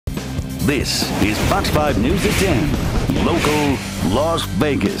This is Fox 5 News at 10, local Las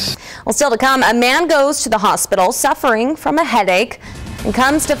Vegas. Well, still to come, a man goes to the hospital suffering from a headache and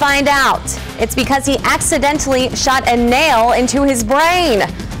comes to find out it's because he accidentally shot a nail into his brain.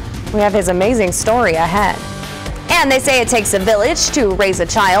 We have his amazing story ahead. And they say it takes a village to raise a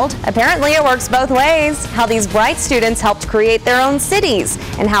child. Apparently it works both ways. How these bright students helped create their own cities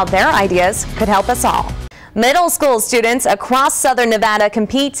and how their ideas could help us all. Middle school students across Southern Nevada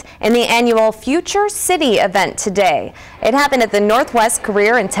compete in the annual Future City event today. It happened at the Northwest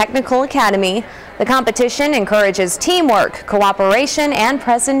Career and Technical Academy. The competition encourages teamwork, cooperation, and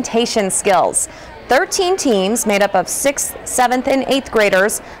presentation skills. 13 teams made up of 6th, 7th, and 8th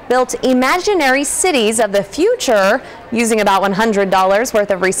graders built imaginary cities of the future using about $100 worth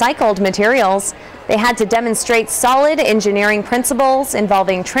of recycled materials. They had to demonstrate solid engineering principles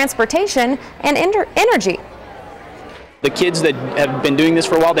involving transportation and energy. The kids that have been doing this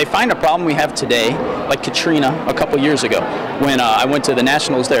for a while, they find a problem we have today, like Katrina a couple years ago, when I went to the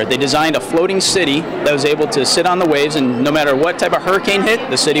Nationals there. They designed a floating city that was able to sit on the waves, and no matter what type of hurricane hit,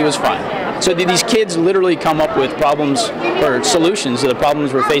 the city was fine. So these kids literally come up with problems or solutions to the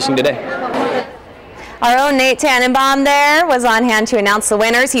problems we're facing today. Our own Nate Tannenbaum there was on hand to announce the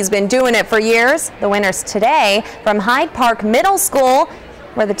winners. He's been doing it for years. The winners today from Hyde Park Middle School,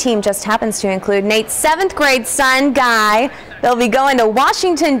 where the team just happens to include Nate's 7th grade son, Guy. They'll be going to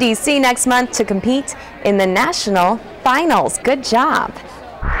Washington, D.C. next month to compete in the national finals. Good job.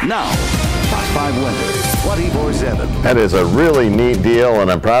 Now, Fox 5 weather, 24/7. That is a really neat deal, and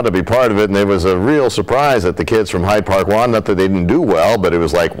I'm proud to be part of it. And it was a real surprise that the kids from Hyde Park won. Not that they didn't do well, but it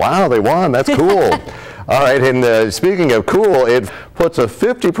was like, wow, they won. That's cool. All right, and speaking of cool, it puts a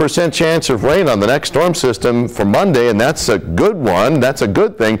 50% chance of rain on the next storm system for Monday, and that's a good one. That's a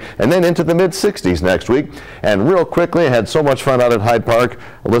good thing. And then into the mid-60s next week. And real quickly, I had so much fun out at Hyde Park.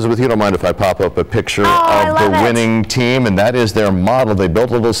 Elizabeth, you don't mind if I pop up a picture of the winning team, and that is their model. They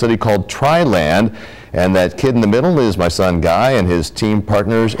built a little city called Triland. And that kid in the middle is my son Guy and his team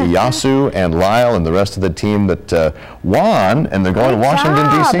partners Yasu and Lyle and the rest of the team that won, and they're going to Washington,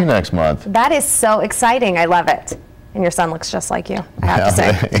 D.C. next month. That is so exciting. I love it. And your son looks just like you, I have to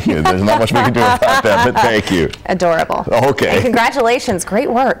say. There's not much we can do about that, but thank you. Adorable. Okay. And congratulations.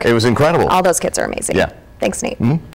 Great work. It was incredible. All those kids are amazing. Yeah. Thanks, Nate.